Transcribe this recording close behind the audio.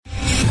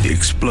The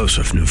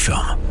explosive new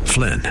film,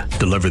 Flynn,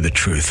 deliver the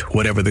truth,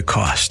 whatever the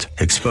cost,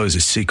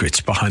 exposes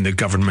secrets behind the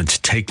government's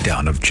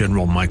takedown of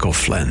General Michael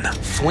Flynn.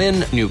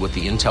 Flynn knew what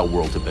the intel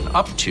world had been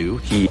up to.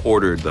 He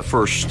ordered the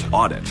first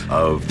audit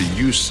of the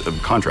use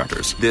of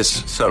contractors.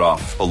 This set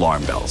off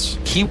alarm bells.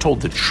 He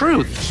told the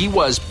truth. He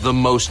was the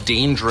most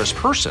dangerous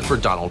person for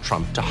Donald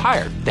Trump to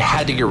hire. They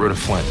had to get rid of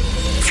Flynn.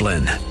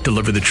 Flynn,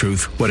 deliver the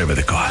truth, whatever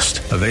the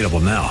cost. Available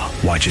now.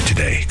 Watch it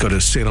today. Go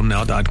to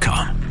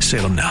salemnow.com.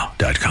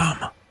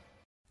 salemnow.com.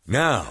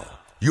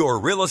 Now, your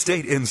Real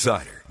Estate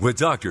Insider with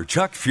Dr.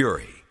 Chuck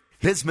Fury.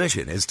 His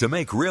mission is to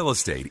make real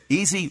estate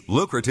easy,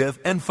 lucrative,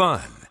 and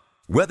fun.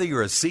 Whether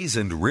you're a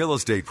seasoned real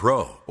estate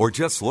pro or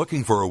just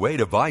looking for a way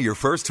to buy your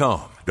first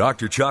home,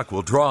 Dr. Chuck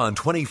will draw on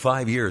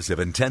 25 years of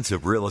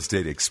intensive real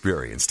estate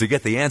experience to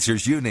get the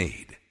answers you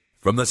need.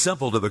 From the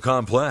simple to the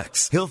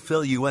complex, he'll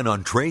fill you in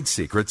on trade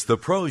secrets the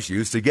pros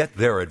use to get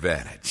their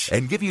advantage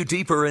and give you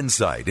deeper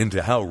insight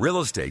into how real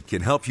estate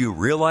can help you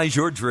realize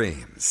your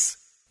dreams.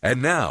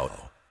 And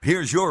now,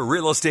 here's your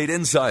Real Estate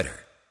Insider,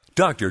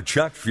 Dr.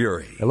 Chuck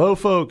Fury. Hello,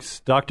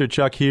 folks. Dr.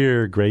 Chuck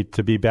here. Great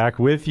to be back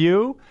with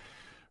you.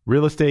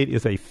 Real estate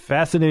is a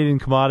fascinating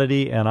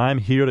commodity, and I'm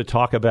here to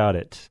talk about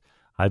it.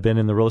 I've been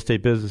in the real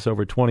estate business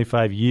over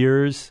 25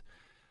 years.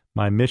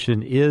 My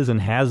mission is and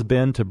has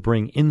been to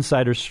bring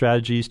insider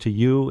strategies to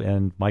you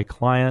and my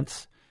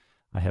clients.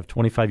 I have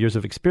 25 years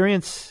of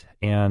experience,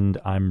 and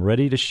I'm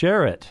ready to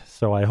share it.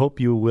 So I hope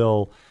you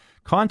will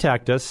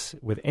contact us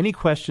with any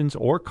questions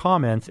or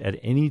comments at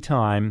any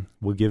time.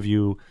 We'll give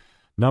you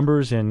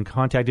numbers and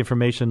contact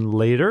information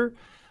later.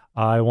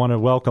 I want to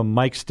welcome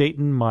Mike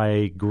Staten,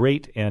 my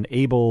great and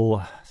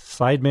able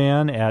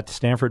sideman at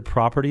Stanford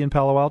Property in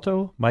Palo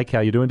Alto. Mike,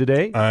 how you doing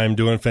today? I'm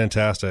doing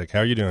fantastic.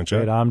 How are you doing, Chuck?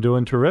 Great, I'm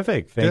doing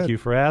terrific. Thank you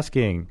for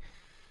asking.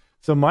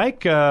 So,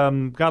 Mike, got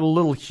a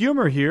little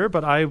humor here,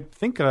 but I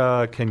think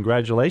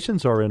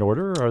congratulations are in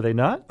order, are they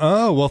not?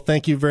 Oh, well,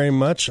 thank you very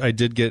much. I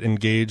did get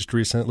engaged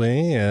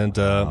recently, and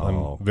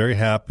I'm very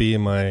happy.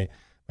 My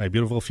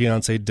beautiful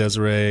fiance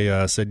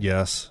Desiree said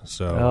yes.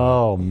 So,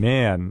 oh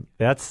man,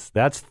 that's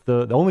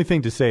the only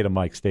thing to say to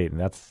Mike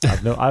Staten.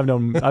 I've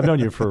known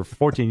you for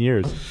 14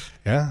 years.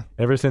 Yeah,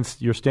 ever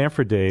since your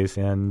Stanford days,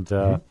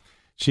 and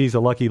she's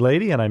a lucky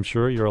lady, and I'm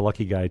sure you're a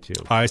lucky guy too.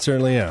 I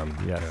certainly am.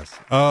 Yes.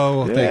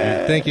 Oh,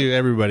 thank you,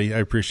 everybody. I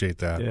appreciate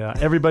that. Yeah,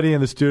 everybody in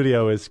the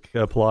studio is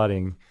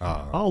applauding.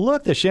 Oh,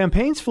 look, the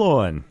champagne's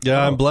flowing.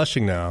 Yeah, I'm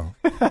blushing now.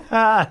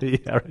 Yeah,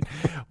 right.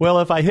 Well,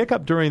 if I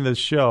hiccup during the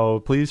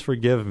show, please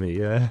forgive me.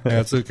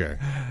 That's okay.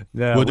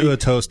 No, we'll do a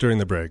toast during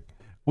the break.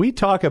 We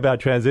talk about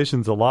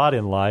transitions a lot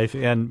in life,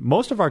 and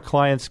most of our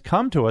clients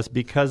come to us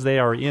because they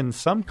are in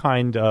some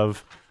kind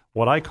of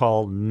what I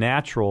call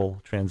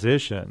natural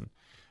transition.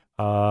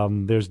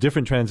 There's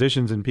different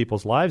transitions in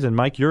people's lives, and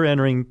Mike, you're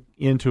entering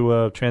into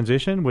a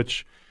transition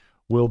which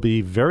will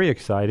be very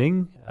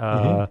exciting.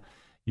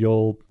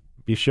 You'll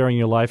be sharing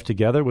your life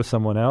together with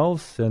someone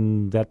else,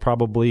 and that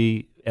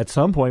probably at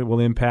some point will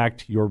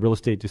impact your real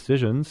estate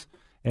decisions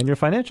and your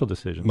financial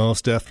decisions.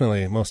 Most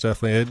definitely.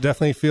 It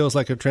definitely feels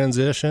like a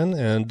transition,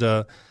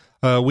 and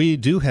we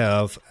do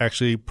have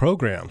actually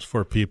programs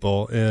for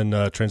people in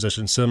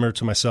transition similar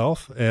to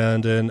myself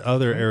and in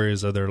other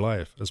areas of their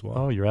life as well.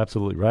 Oh, you're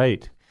absolutely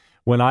right.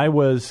 When I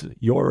was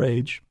your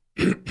age,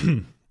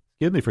 excuse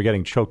me for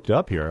getting choked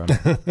up here.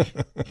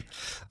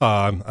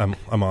 I'm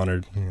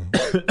honored.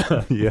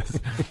 Yes,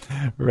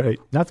 right.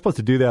 Not supposed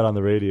to do that on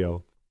the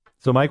radio.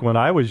 So, Mike, when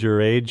I was your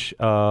age,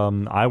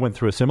 I went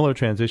through a similar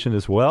transition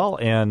as well,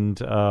 and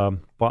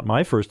bought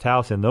my first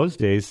house in those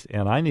days,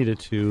 and I needed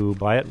to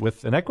buy it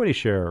with an equity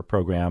share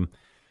program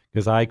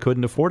because I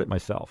couldn't afford it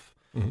myself.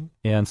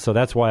 And so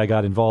that's why I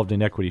got involved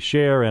in equity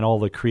share, and all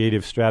the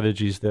creative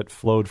strategies that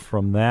flowed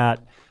from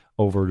that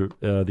over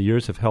the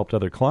years have helped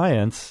other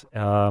clients.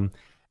 And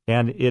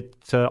it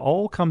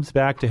all comes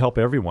back to help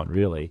everyone,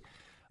 really.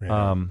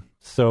 Yeah.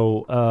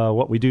 So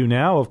what we do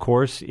now, of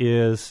course,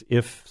 is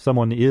if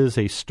someone is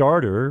a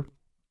starter,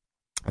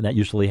 and that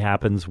usually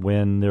happens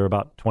when they're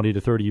about 20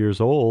 to 30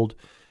 years old,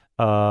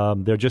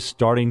 they're just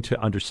starting to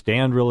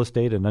understand real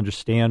estate and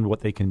understand what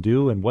they can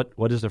do and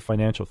what is their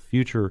financial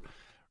future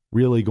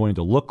really going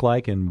to look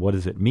like and what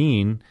does it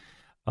mean.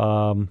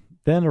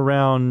 Then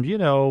around,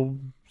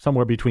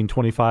 somewhere between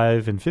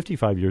 25 and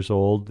 55 years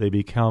old, they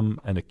become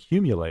an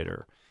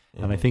accumulator.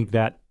 And I think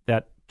that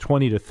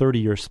 20 to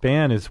 30-year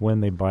span is when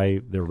they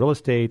buy their real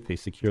estate, they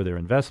secure their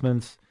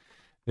investments,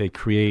 they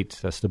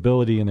create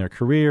stability in their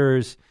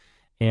careers,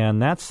 and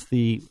that's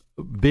the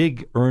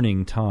big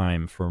earning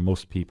time for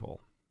most people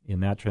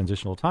in that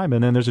transitional time.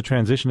 And then there's a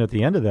transition at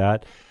the end of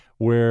that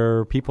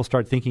where people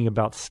start thinking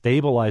about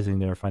stabilizing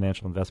their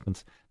financial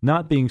investments,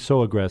 not being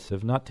so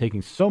aggressive, not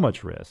taking so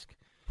much risk.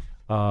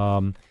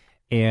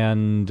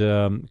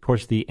 Of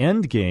course, the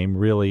end game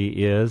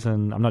really is,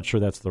 and I'm not sure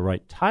that's the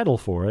right title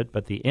for it,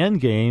 but the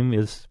end game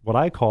is what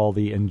I call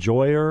the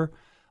enjoyer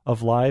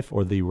of life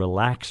or the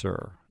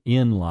relaxer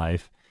in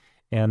life.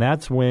 And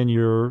that's when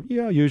you're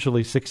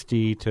usually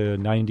 60 to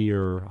 90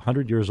 or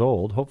 100 years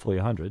old, hopefully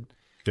 100.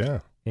 Yeah.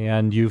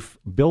 And you've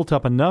built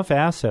up enough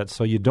assets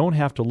so you don't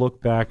have to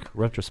look back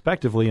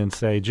retrospectively and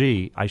say,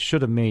 gee, I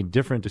should have made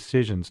different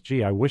decisions.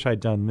 Gee, I wish I'd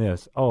done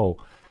this. Oh,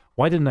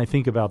 why didn't I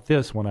think about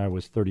this when I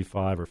was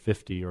 35 or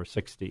 50 or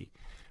 60?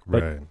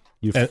 But right.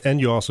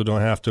 And you also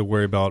don't have to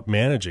worry about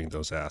managing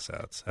those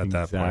assets at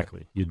that point.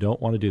 Exactly. You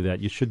don't want to do that.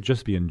 You should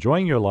just be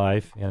enjoying your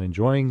life and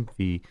enjoying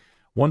the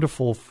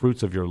wonderful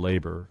fruits of your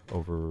labor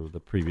over the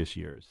previous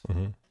years.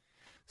 Mm-hmm.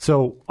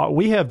 So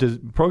we have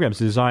programs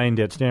designed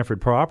at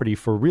Stanford Property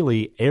for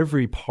really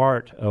every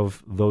part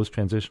of those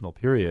transitional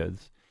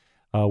periods.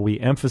 We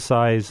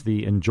emphasize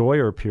the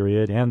enjoyer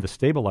period and the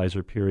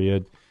stabilizer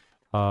period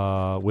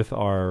with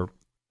our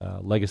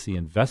legacy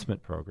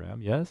investment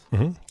program, yes?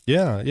 Mm-hmm.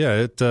 Yeah.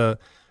 It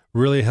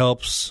really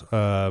helps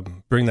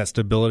bring that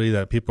stability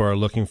that people are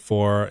looking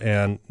for,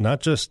 and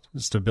not just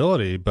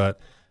stability, but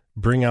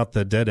bring out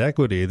the debt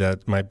equity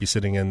that might be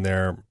sitting in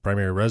their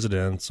primary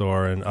residence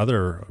or in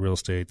other real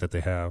estate that they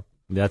have.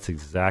 That's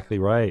exactly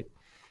right.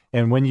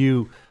 And when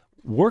you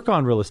work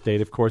on real estate,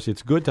 of course,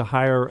 it's good to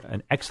hire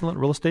an excellent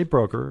real estate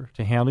broker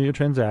to handle your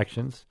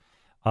transactions.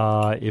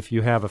 If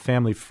you have a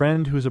family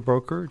friend who's a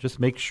broker, just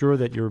make sure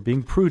that you're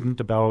being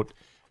prudent about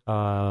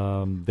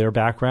their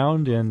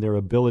background and their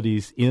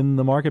abilities in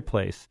the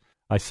marketplace.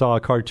 I saw a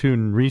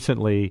cartoon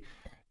recently,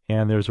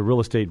 and there's a real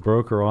estate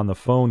broker on the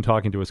phone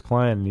talking to his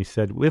client, and he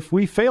said, if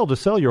we fail to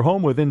sell your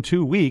home within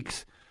 2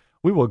 weeks,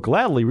 we will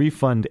gladly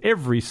refund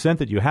every cent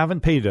that you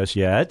haven't paid us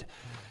yet.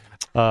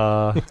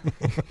 And,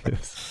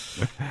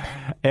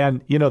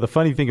 the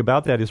funny thing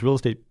about that is real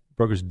estate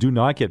brokers do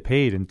not get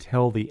paid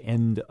until the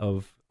end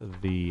of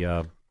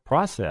the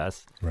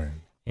process. Right.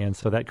 And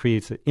so that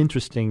creates an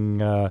interesting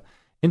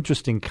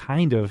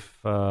kind of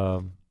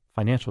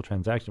financial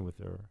transaction with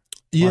their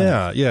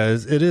clients. Yeah,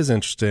 it is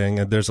interesting.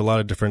 There's a lot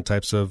of different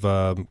types of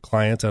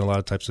clients and a lot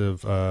of types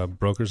of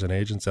brokers and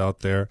agents out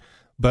there.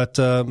 But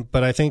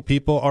I think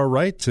people are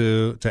right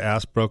to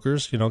ask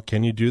brokers,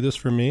 can you do this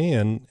for me,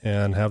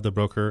 and have the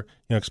broker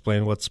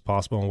explain what's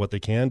possible and what they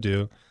can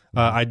do.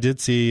 I did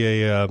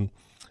see a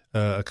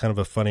kind of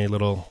a funny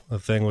little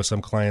thing with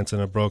some clients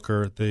and a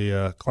broker.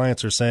 The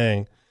clients are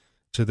saying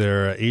to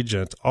their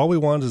agent, all we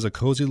want is a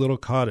cozy little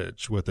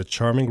cottage with a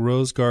charming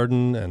rose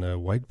garden and a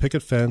white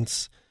picket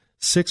fence,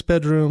 6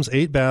 bedrooms,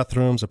 8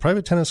 bathrooms, a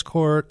private tennis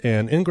court,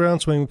 and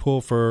in-ground swimming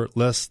pool for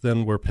less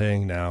than we're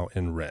paying now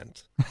in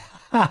rent.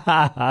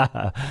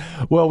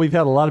 Well, we've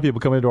had a lot of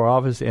people come into our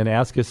office and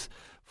ask us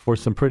for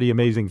some pretty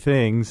amazing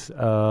things,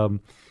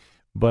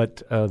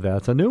 but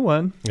that's a new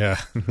one.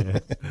 Yeah,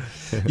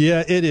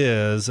 yeah, it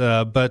is.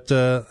 But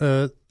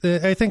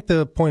I think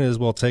the point is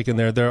well taken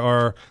there. There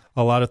are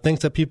a lot of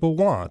things that people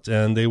want,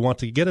 and they want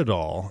to get it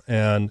all.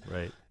 And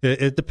right.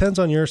 It depends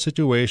on your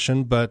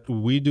situation, but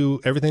we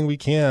do everything we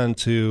can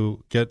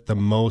to get the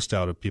most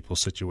out of people's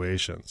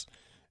situations.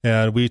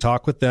 And we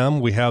talk with them.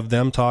 We have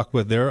them talk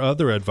with their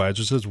other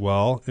advisors as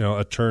well,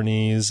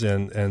 attorneys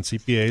and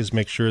CPAs,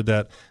 make sure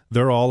that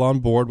they're all on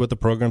board with the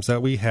programs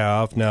that we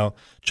have. Now,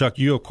 Chuck,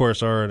 you, of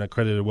course, are an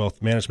accredited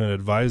wealth management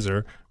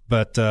advisor,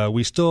 but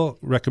we still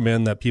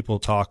recommend that people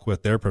talk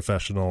with their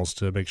professionals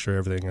to make sure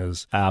everything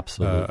is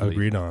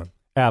agreed on.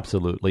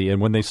 Absolutely.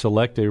 And when they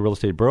select a real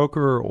estate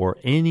broker or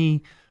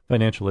any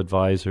financial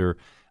advisor,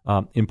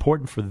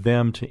 important for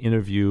them to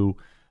interview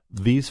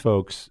these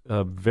folks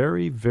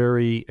very,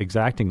 very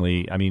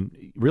exactingly. I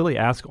mean, really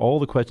ask all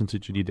the questions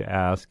that you need to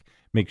ask.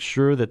 Make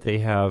sure that they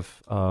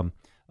have a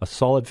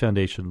solid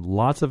foundation,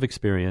 lots of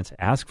experience.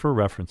 Ask for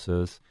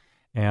references,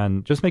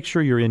 and just make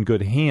sure you're in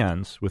good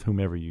hands with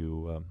whomever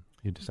you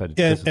decide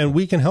to visit. And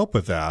we can help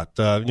with that.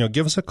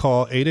 Give us a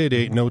call,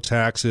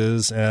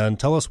 888-NO-TAXES, and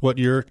tell us what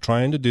you're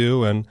trying to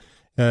do and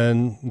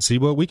see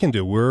what we can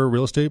do. We're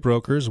real estate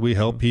brokers. We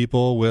help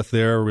people with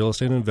their real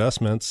estate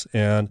investments.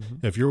 And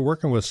if you're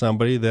working with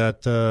somebody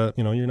that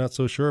you're not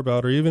so sure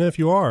about, or even if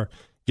you are,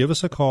 give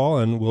us a call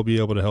and we'll be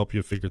able to help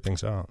you figure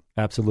things out.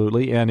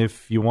 Absolutely. And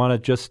if you want to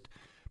just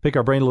pick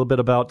our brain a little bit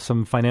about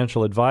some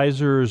financial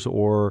advisors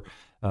or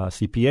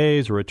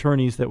CPAs or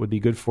attorneys that would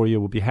be good for you,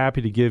 we'll be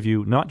happy to give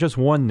you not just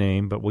one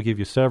name, but we'll give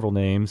you several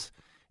names,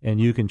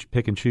 and you can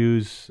pick and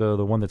choose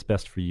the one that's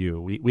best for you.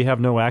 We have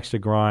no axe to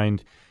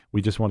grind.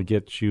 We just want to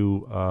get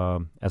you,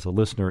 as a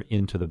listener,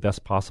 into the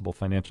best possible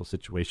financial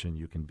situation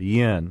you can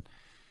be in.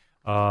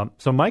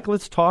 So, Mike,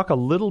 let's talk a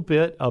little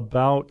bit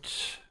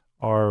about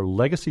our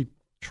legacy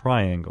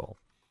triangle,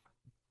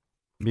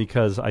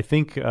 because I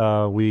think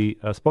we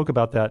spoke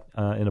about that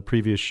in a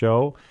previous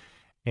show.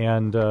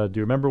 And do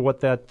you remember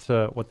what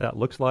that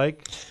looks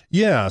like?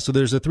 Yeah, so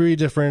there's 3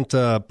 different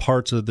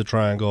parts of the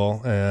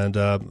triangle, and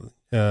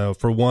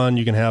for one,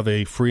 you can have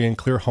a free and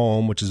clear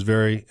home, which is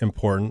very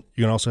important.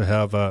 You can also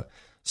have a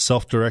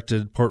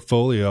self-directed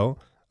portfolio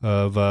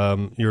of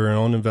your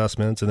own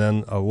investments, and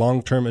then a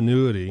long-term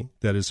annuity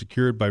that is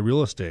secured by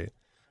real estate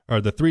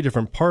are the 3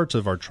 different parts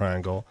of our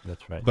triangle.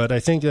 That's right. But I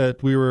think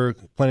that we were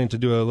planning to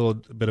do a little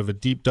bit of a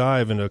deep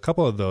dive into a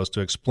couple of those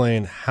to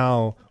explain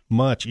how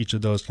much each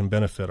of those can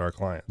benefit our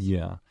clients.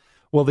 Yeah.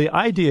 Well, the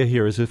idea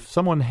here is if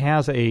someone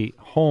has a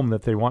home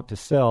that they want to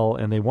sell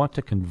and they want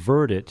to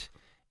convert it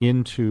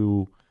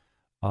into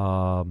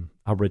a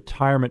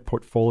retirement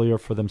portfolio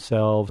for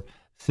themselves,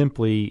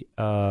 simply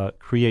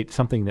create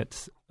something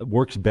that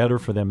works better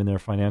for them in their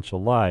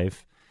financial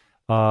life,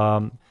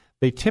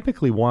 they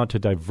typically want to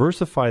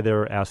diversify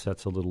their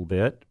assets a little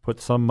bit,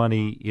 put some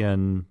money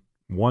in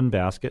one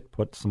basket,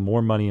 put some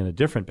more money in a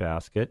different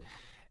basket,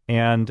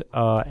 and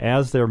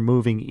as they're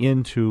moving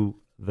into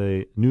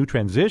the new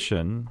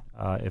transition,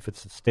 if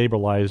it's a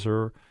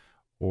stabilizer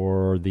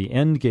or the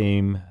end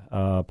game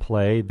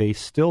play, they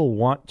still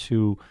want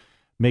to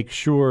make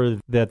sure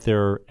that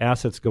their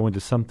assets go into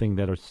something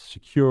that are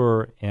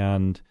secure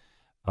and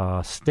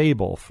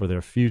stable for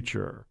their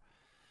future.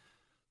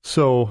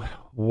 So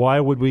why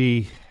would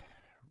we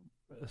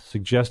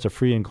suggest a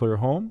free and clear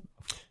home?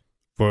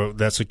 For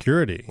that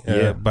security.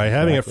 Yeah, by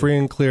having exactly. it free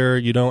and clear,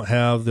 you don't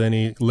have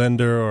any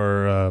lender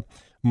or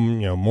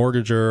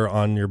mortgager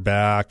on your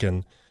back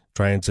and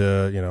trying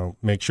to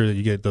make sure that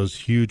you get those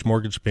huge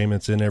mortgage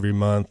payments in every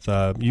month.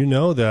 You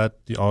know that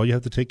all you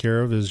have to take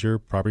care of is your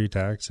property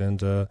tax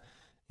and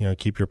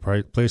keep your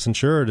place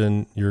insured,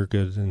 and you're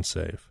good and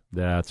safe.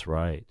 That's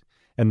right.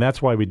 And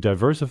that's why we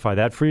diversify.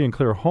 That free and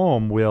clear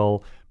home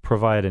will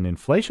provide an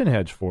inflation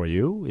hedge for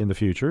you in the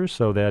future,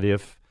 so that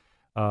if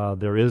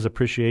there is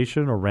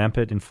appreciation or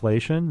rampant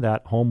inflation,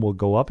 that home will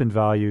go up in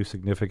value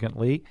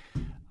significantly,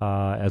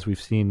 as we've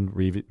seen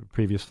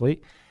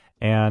previously.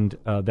 And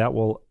that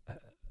will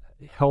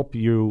help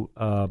you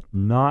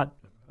not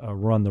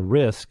run the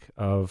risk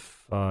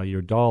of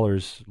your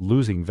dollars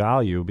losing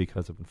value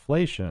because of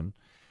inflation.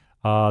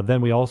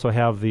 Then we also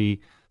have the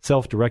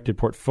self-directed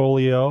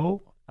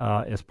portfolio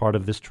as part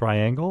of this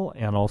triangle,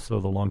 and also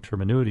the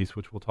long-term annuities,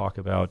 which we'll talk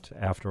about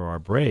after our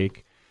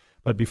break.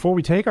 But before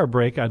we take our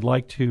break, I'd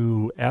like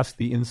to ask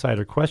the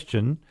insider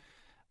question,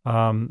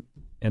 and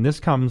this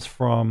comes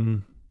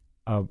from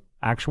an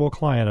actual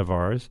client of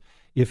ours.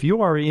 If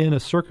you are in a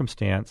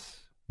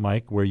circumstance,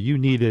 Mike, where you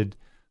needed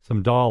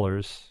some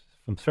dollars,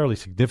 some fairly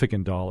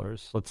significant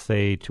dollars, let's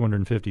say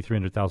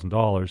 $250,000,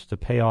 $300,000, to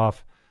pay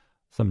off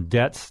some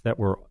debts that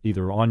were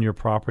either on your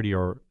property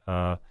or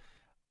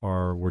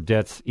were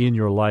debts in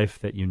your life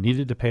that you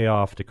needed to pay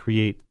off to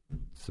create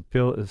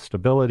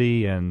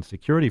stability and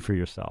security for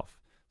yourself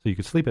so you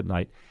could sleep at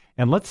night.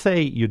 And let's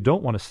say you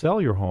don't want to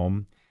sell your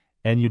home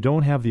and you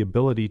don't have the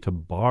ability to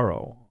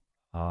borrow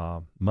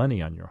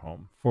money on your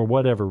home for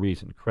whatever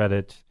reason,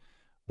 credit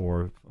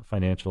or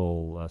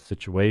financial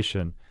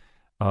situation.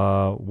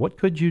 What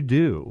could you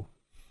do?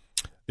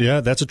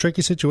 Yeah, that's a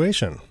tricky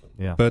situation.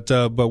 Yeah. But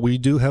we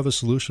do have a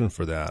solution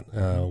for that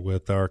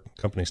with our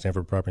company,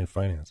 Stanford Property and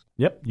Finance.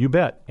 Yep, you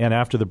bet. And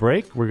after the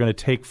break, we're going to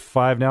take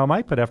 5 now,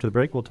 Mike, but after the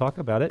break, we'll talk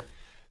about it.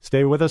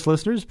 Stay with us,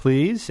 listeners,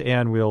 please,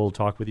 and we'll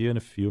talk with you in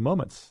a few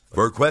moments.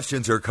 For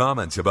questions or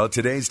comments about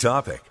today's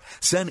topic,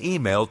 send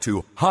email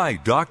to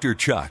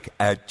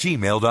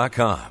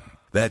hidrchuck@gmail.com.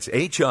 That's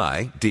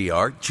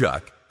HIDR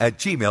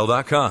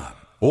Chuck@gmail.com.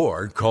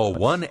 Or call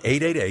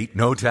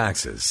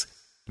 1-888-NO-TAXES.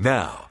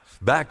 Now,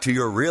 back to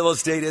your Real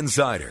Estate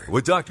Insider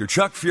with Dr.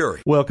 Chuck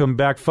Fury. Welcome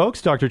back,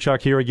 folks. Dr.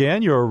 Chuck here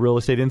again, your Real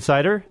Estate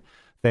Insider.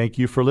 Thank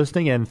you for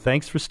listening, and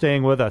thanks for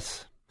staying with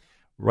us.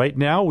 Right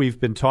now, we've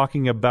been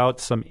talking about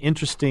some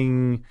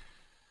interesting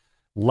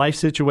life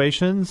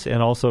situations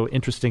and also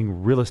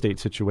interesting real estate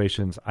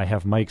situations. I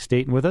have Mike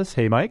Staten with us.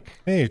 Hey, Mike.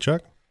 Hey,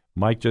 Chuck.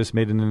 Mike just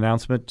made an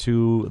announcement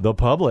to the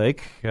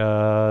public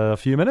a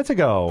few minutes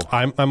ago.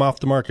 I'm off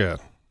the market.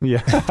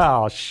 Yeah,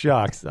 oh,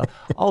 shucks.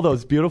 All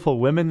those beautiful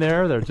women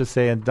there, they're just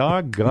saying,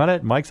 doggone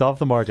it, Mike's off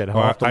the market.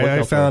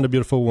 I found a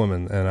beautiful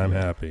woman, and I'm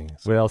happy.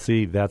 Well,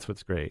 see, that's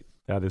what's great.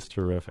 That is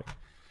terrific.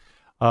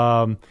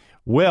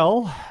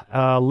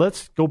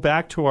 Let's go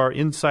back to our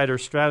insider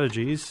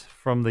strategies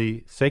from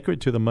the sacred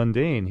to the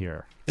mundane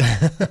here.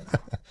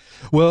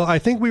 Well, I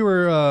think we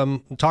were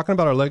talking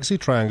about our legacy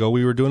triangle.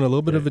 We were doing a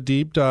little bit of a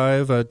deep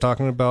dive,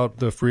 talking about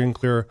the free and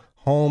clear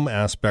home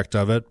aspect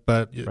of it.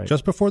 But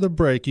just before the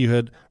break, you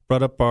had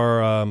brought up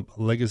our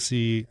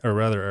legacy, or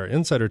rather our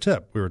insider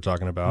tip we were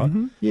talking about.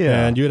 Mm-hmm.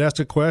 Yeah. And you had asked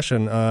a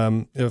question,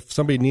 if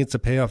somebody needs to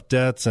pay off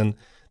debts and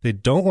they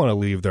don't want to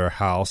leave their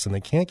house and they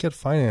can't get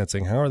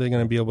financing, how are they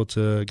going to be able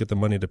to get the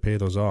money to pay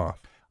those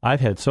off? I've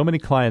had so many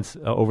clients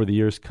over the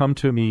years come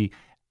to me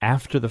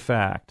after the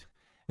fact,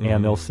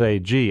 and they'll say,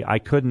 gee, I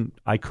couldn't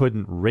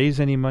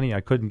raise any money.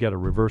 I couldn't get a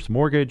reverse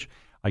mortgage.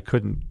 I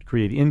couldn't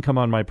create income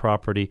on my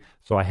property,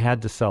 so I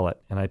had to sell it.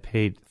 And I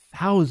paid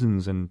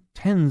thousands and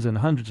tens and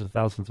hundreds of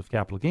thousands of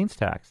capital gains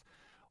tax.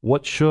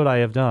 What should I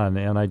have done?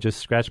 And I just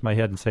scratch my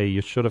head and say,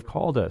 you should have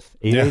called us.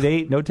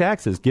 888 no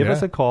taxes. Give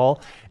us a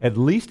call. At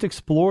least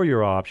explore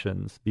your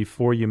options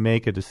before you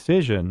make a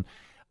decision.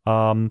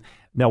 Now,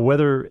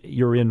 whether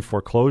you're in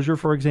foreclosure,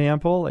 for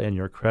example, and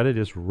your credit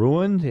is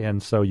ruined,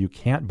 and so you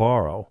can't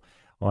borrow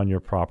on your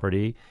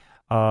property,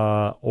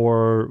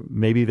 or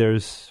maybe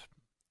there's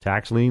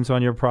tax liens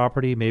on your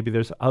property, maybe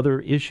there's other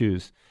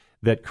issues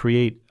that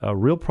create a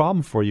real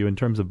problem for you in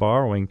terms of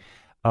borrowing.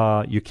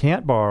 You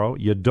can't borrow.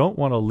 You don't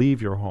want to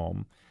leave your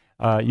home.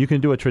 You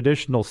can do a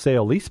traditional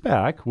sale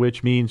leaseback,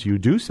 which means you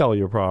do sell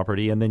your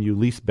property and then you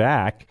lease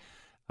back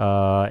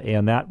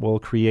and that will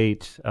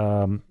create,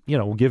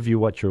 will give you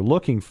what you're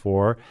looking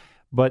for,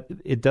 but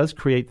it does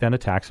create then a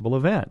taxable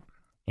event.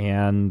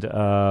 And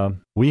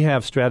we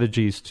have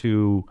strategies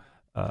to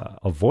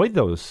avoid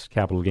those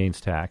capital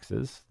gains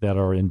taxes that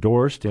are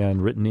endorsed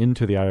and written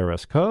into the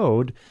IRS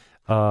code.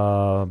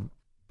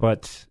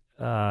 But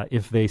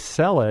if they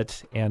sell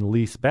it and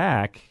lease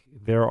back,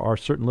 there are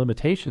certain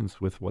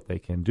limitations with what they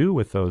can do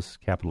with those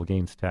capital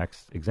gains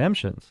tax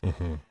exemptions.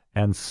 Mm-hmm.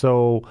 And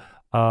so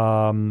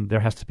there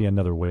has to be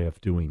another way of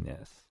doing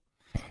this.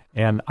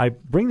 And I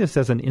bring this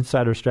as an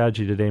insider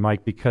strategy today,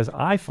 Mike, because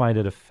I find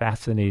it a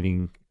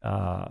fascinating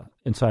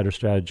insider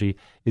strategy.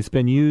 It's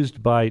been used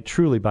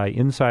truly by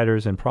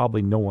insiders and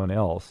probably no one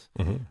else.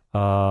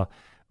 Mm-hmm.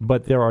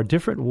 But there are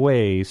different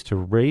ways to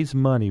raise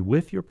money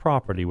with your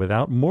property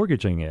without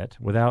mortgaging it,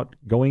 without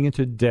going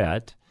into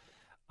debt.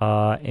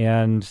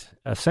 And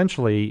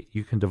essentially,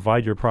 you can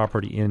divide your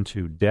property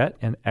into debt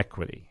and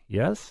equity.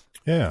 Yes?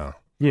 Yeah.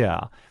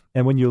 Yeah.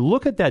 And when you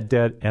look at that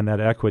debt and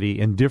that equity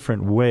in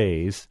different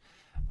ways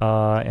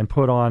and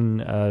put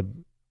on,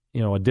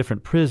 a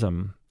different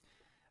prism,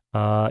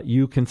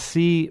 you can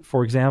see,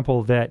 for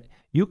example, that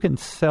you can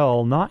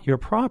sell not your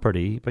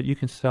property, but you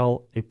can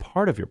sell a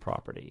part of your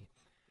property.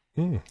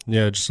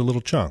 Yeah, just a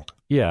little chunk.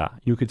 Yeah,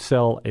 you could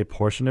sell a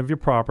portion of your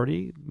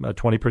property, a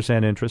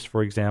 20% interest,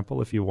 for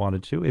example, if you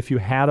wanted to. If you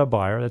had a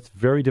buyer, that's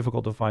very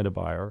difficult to find a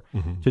buyer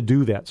to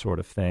do that sort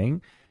of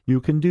thing.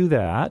 You can do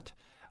that.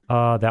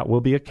 That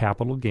will be a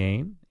capital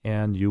gain,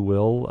 and you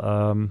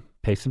will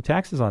pay some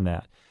taxes on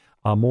that.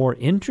 A more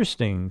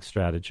interesting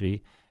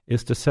strategy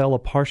is to sell a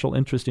partial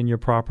interest in your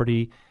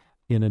property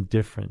in a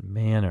different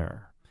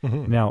manner.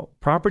 Mm-hmm. Now,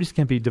 properties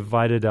can be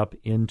divided up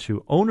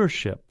into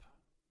ownership,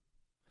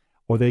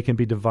 or they can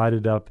be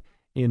divided up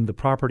in the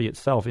property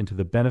itself into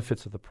the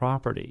benefits of the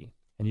property.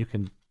 And you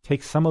can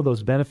take some of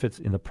those benefits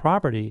in the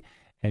property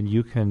and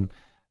you can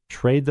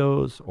trade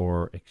those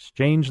or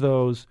exchange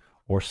those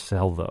or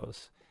sell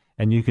those.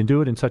 And you can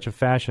do it in such a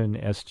fashion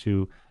as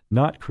to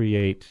not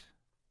create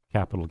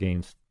capital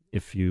gains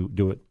if you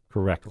do it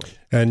correctly.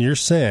 And you're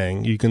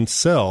saying you can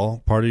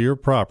sell part of your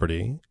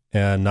property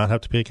and not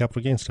have to pay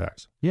capital gains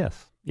tax?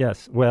 Yes.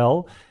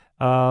 Well,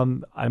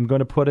 I'm going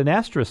to put an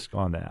asterisk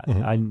on that.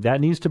 Mm-hmm. That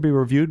needs to be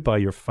reviewed by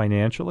your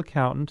financial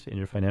accountant and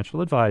your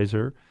financial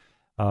advisor.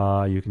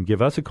 You can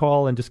give us a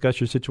call and discuss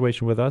your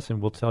situation with us,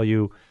 and we'll tell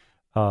you,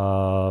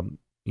 our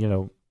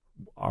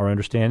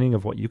understanding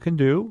of what you can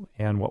do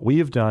and what we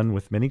have done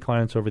with many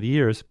clients over the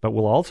years. But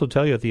we'll also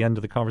tell you at the end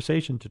of the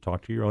conversation to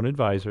talk to your own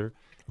advisor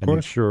and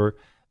make sure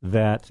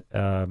that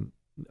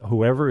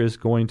whoever is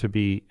going to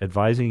be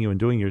advising you and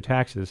doing your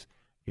taxes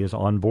is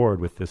on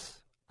board with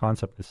this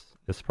concept,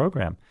 this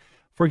program.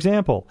 For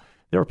example,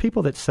 there are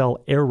people that sell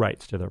air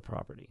rights to their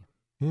property.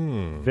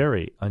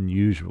 Very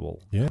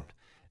unusual. Yeah.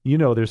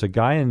 There's a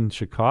guy in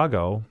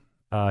Chicago.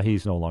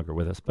 He's no longer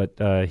with us,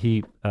 but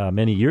he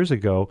many years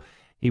ago,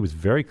 he was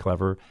very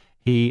clever.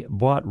 He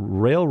bought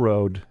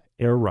railroad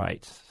air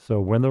rights.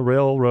 So when the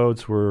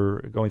railroads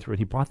were going through it,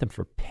 he bought them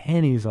for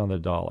pennies on the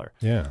dollar.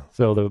 Yeah.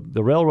 So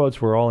the railroads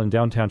were all in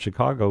downtown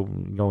Chicago,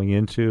 going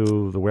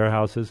into the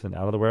warehouses and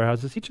out of the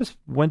warehouses. He just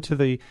went to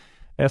the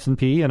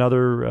S&P and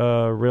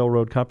other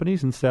railroad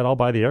companies and said, I'll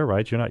buy the air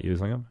rights. You're not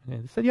using them.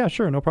 And they said, yeah,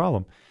 sure, no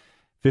problem.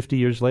 50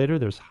 years later,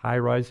 there's high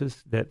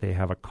rises that they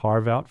have a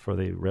carve out for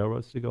the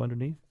railroads to go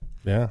underneath.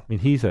 Yeah. I mean,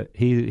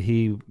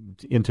 he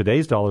in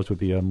today's dollars would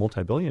be a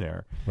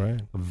multi-billionaire. Right.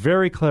 A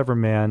very clever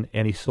man,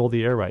 and he sold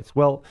the air rights.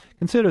 Well,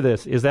 consider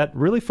this. Is that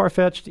really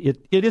far-fetched?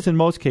 It is in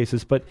most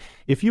cases, but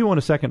if you own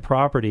a second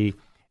property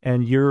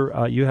and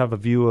you have a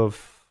view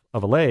of a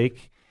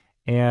lake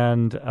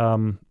and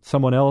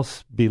someone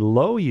else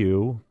below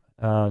you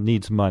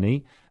needs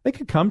money, they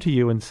could come to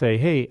you and say,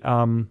 hey,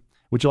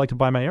 would you like to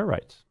buy my air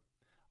rights?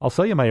 I'll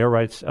sell you my air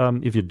rights.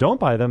 If you don't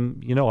buy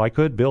them, I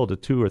could build a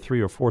 2 or 3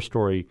 or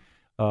 4-story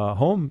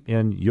home,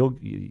 and you'll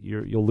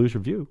lose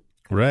your view.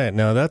 Right.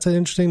 Now, that's an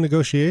interesting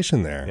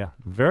negotiation there. Yeah,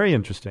 very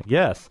interesting.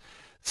 Yes.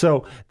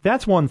 So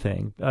that's one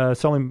thing.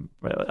 Selling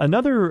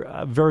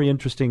another very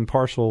interesting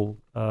partial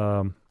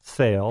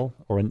sale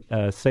or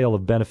a sale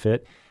of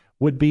benefit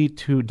would be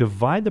to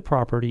divide the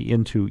property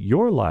into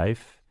your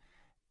life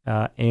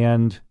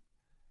and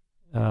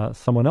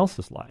someone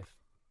else's life.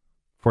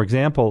 For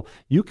example,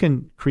 you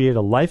can create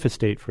a life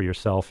estate for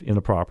yourself in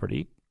a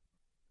property,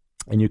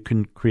 and you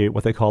can create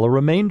what they call a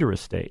remainder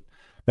estate.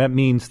 That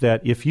means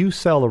that if you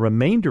sell a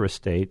remainder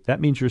estate,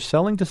 that means you're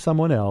selling to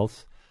someone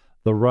else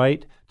the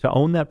right to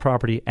own that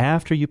property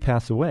after you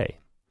pass away.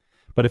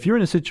 But if you're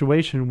in a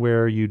situation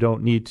where you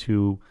don't need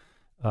to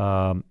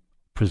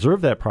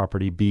preserve that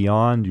property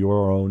beyond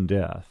your own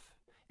death,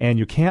 and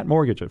you can't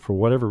mortgage it for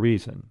whatever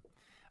reason,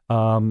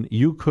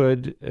 you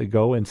could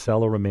go and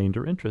sell a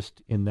remainder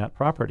interest in that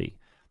property.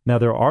 Now,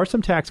 there are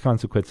some tax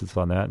consequences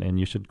on that, and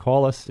you should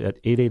call us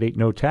at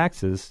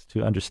 888-NO-TAXES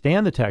to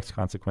understand the tax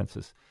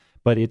consequences.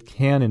 But it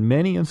can, in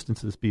many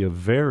instances, be a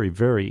very,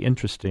 very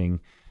interesting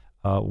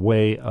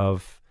way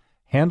of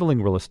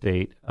handling real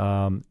estate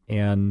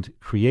and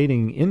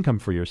creating income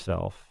for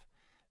yourself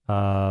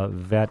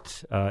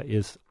that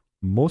is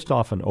most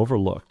often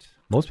overlooked.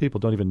 Most people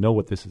don't even know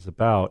what this is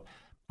about.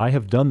 I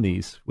have done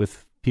these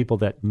with people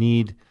that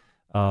need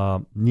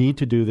to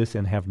do this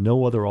and have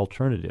no other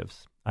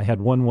alternatives. I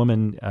had one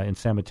woman in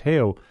San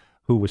Mateo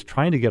who was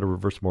trying to get a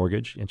reverse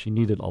mortgage, and she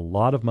needed a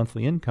lot of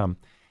monthly income.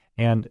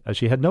 And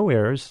she had no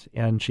heirs,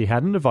 and she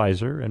had an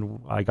advisor,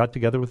 and I got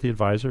together with the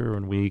advisor,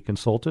 and we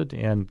consulted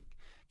and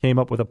came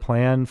up with a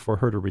plan for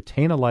her to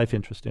retain a life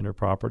interest in her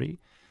property.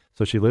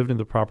 So she lived in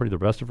the property the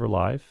rest of her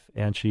life,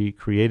 and she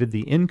created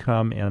the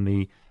income and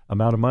the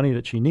amount of money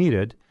that she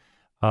needed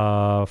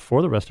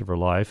for the rest of her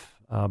life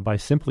by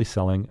simply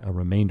selling a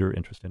remainder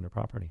interest in her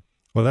property.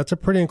 Well, that's a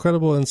pretty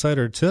incredible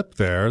insider tip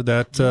there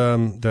that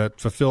that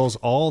fulfills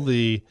all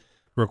the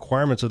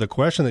requirements of the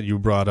question that you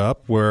brought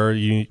up, where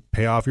you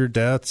pay off your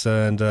debts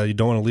and you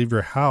don't want to leave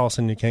your house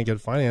and you can't get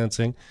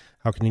financing.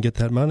 How can you get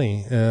that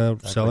money?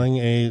 Exactly. Selling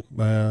a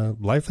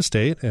life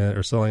estate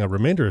or selling a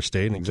remainder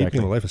estate and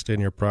keeping the life estate in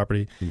your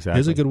property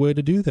is a good way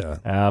to do that.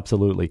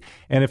 Absolutely.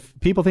 And if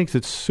people think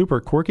it's super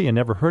quirky and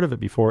never heard of it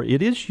before,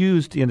 it is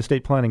used in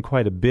estate planning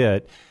quite a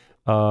bit.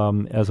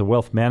 As a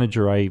wealth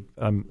manager,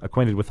 I'm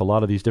acquainted with a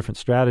lot of these different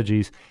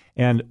strategies.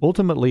 And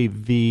ultimately,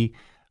 the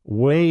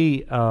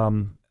way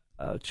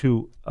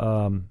to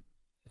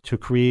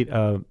create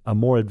a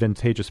more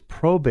advantageous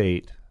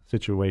probate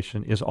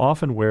situation is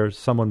often where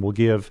someone will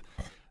give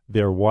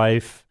their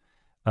wife,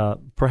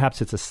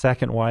 perhaps it's a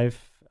second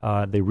wife,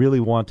 they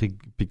really want to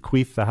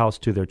bequeath the house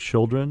to their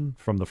children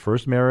from the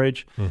first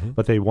marriage,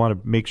 but they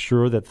want to make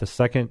sure that the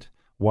second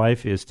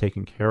wife is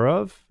taken care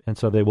of, and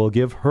so they will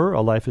give her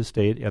a life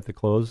estate at the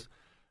close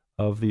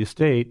of the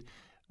estate,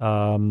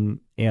 and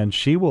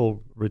she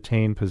will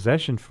retain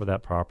possession for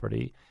that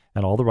property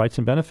and all the rights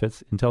and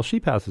benefits until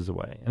she passes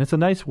away. And it's a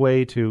nice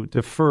way to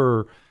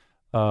defer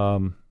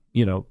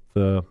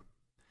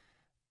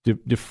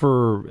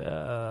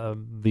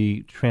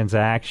the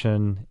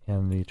transaction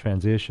and the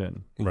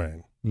transition.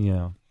 Right.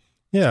 Yeah.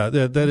 Yeah,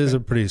 that is a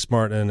pretty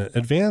smart and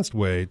advanced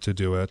way to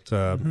do it.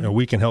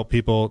 We can help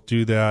people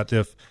do that.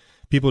 If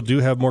people do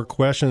have more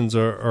questions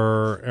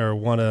or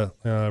want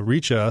to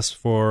reach us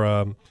for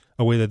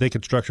a way that they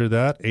could structure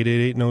that,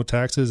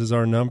 888-NO-TAXES is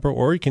our number,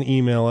 or you can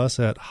email us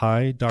at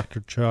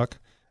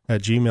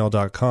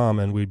hidrchuck@gmail.com,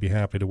 and we'd be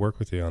happy to work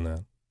with you on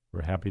that.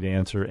 We're happy to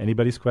answer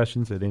anybody's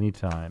questions at any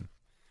time.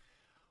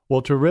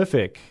 Well,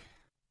 terrific.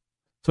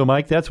 So,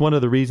 Mike, that's one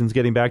of the reasons,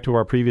 getting back to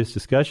our previous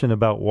discussion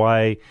about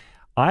why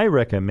I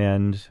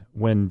recommend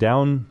when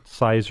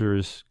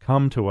downsizers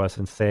come to us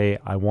and say,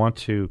 I want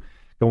to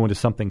go into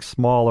something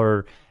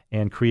smaller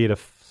and create a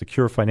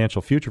secure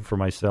financial future for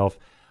myself,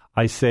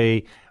 I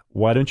say,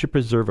 why don't you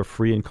preserve a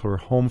free and clear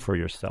home for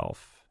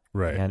yourself?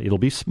 Right. And it'll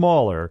be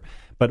smaller,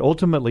 but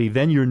ultimately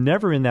then you're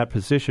never in that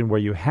position where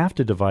you have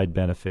to divide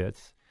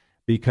benefits,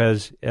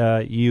 because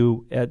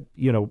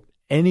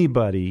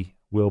anybody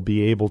will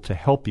be able to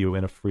help you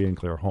in a free and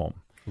clear home.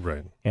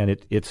 Right. And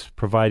it's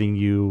providing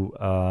you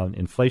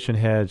inflation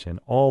hedge and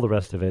all the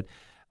rest of it.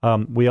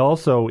 We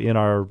also, in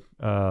our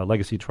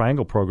Legacy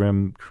Triangle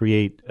program,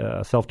 create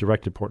a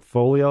self-directed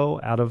portfolio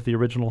out of the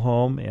original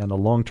home and a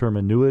long-term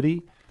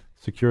annuity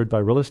secured by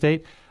real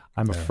estate.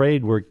 I'm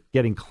afraid we're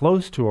getting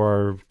close to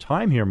our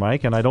time here,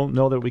 Mike, and I don't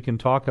know that we can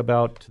talk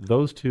about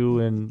those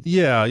two.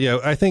 Yeah,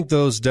 I think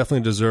those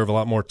definitely deserve a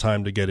lot more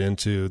time to get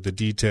into the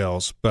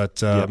details.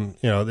 But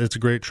it's a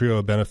great trio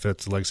of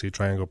benefits the Legacy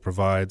Triangle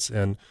provides,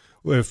 and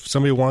if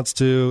somebody wants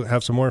to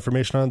have some more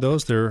information on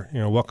those, they're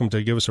welcome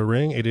to give us a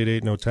ring,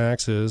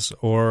 888-NO-TAXES,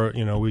 or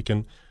we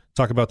can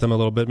talk about them a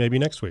little bit maybe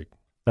next week.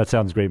 That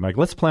sounds great, Mike.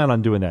 Let's plan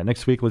on doing that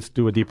next week. Let's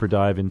do a deeper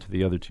dive into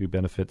the other two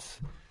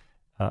benefits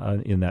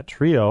in that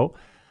trio.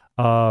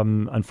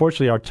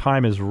 Unfortunately, our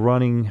time is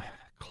running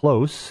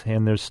close,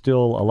 and there's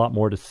still a lot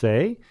more to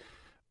say,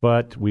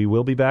 but we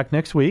will be back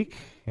next week,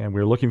 and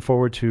we're looking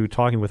forward to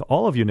talking with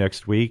all of you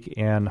next week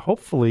and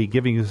hopefully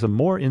giving you some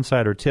more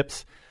insider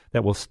tips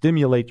that will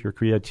stimulate your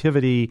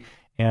creativity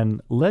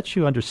and let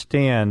you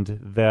understand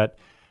that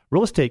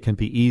real estate can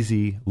be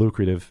easy,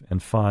 lucrative,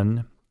 and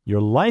fun. Your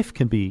life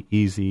can be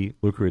easy,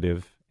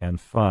 lucrative, and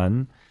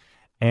fun,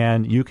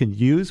 and you can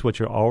use what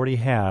you already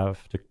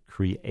have to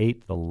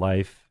create the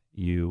life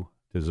you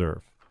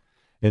deserve.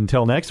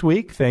 Until next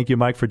week, thank you,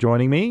 Mike, for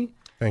joining me.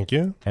 Thank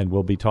you. And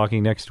we'll be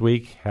talking next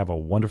week. Have a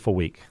wonderful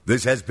week.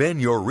 This has been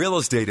your Real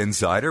Estate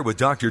Insider with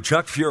Dr.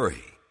 Chuck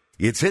Fury.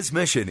 It's his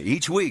mission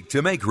each week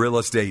to make real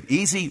estate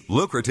easy,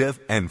 lucrative,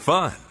 and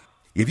fun.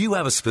 If you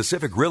have a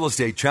specific real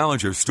estate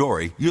challenge or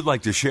story you'd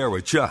like to share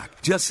with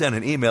Chuck, just send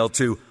an email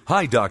to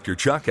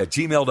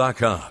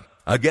hidrchuck@gmail.com.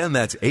 Again,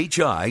 that's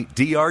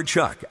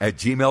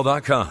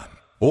hidrchuck@gmail.com.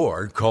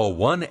 Or call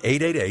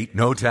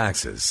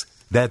 1-888-NO-TAXES.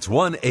 That's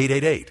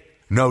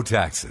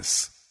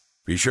 1-888-NO-TAXES.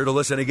 Be sure to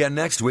listen again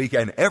next week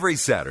and every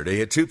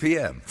Saturday at 2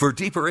 p.m. for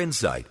deeper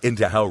insight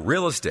into how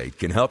real estate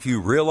can help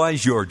you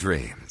realize your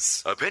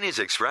dreams. Opinions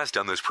expressed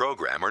on this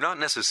program are not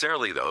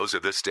necessarily those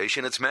of this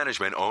station, its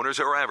management, owners,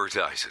 or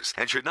advertisers,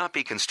 and should not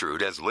be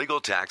construed as legal,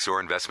 tax, or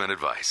investment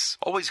advice.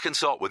 Always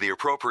consult with the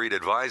appropriate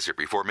advisor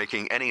before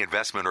making any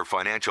investment or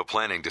financial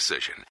planning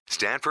decision.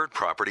 Stanford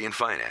Property and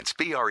Finance,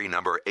 BRE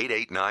number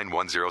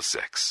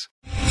 889106.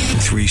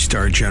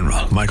 3-star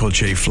General Michael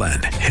J.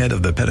 Flynn, head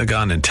of the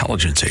Pentagon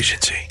Intelligence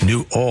Agency,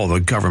 knew all the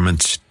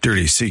government's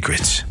dirty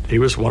secrets. He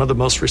was one of the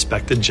most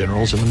respected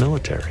generals in the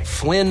military.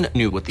 Flynn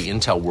knew what the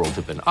intel world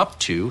had been up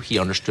to. He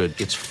understood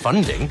its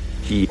funding.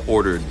 He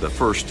ordered the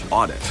first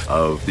audit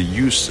of the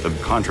use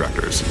of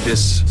contractors.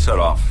 This set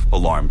off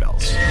alarm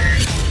bells.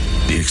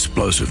 The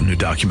explosive new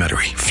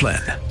documentary,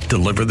 Flynn,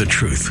 Deliver the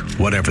Truth,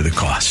 Whatever the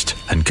Cost,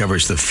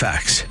 uncovers the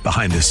facts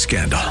behind this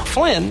scandal.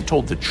 Flynn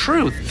told the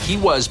truth. He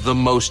was the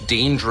most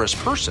dangerous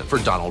person for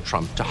Donald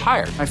Trump to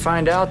hire. I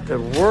find out the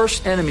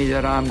worst enemy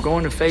that I'm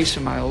going to face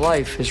in my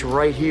life is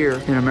right here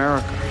in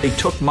America. They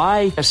took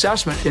my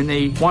assessment and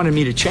they wanted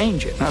me to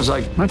change it. And I was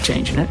like, I'm not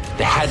changing it.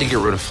 They had to get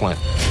rid of Flynn.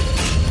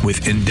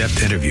 With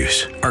in-depth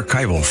interviews,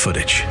 archival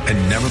footage,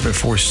 and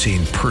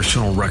never-before-seen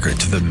personal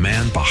records of the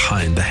man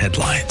behind the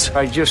headlines.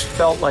 I just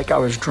felt like I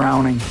was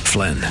drowning.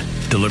 Flynn,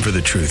 Deliver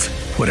the Truth,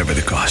 Whatever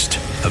the Cost.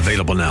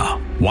 Available now.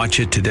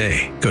 Watch it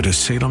today. Go to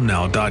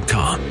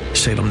salemnow.com.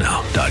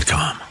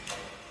 salemnow.com.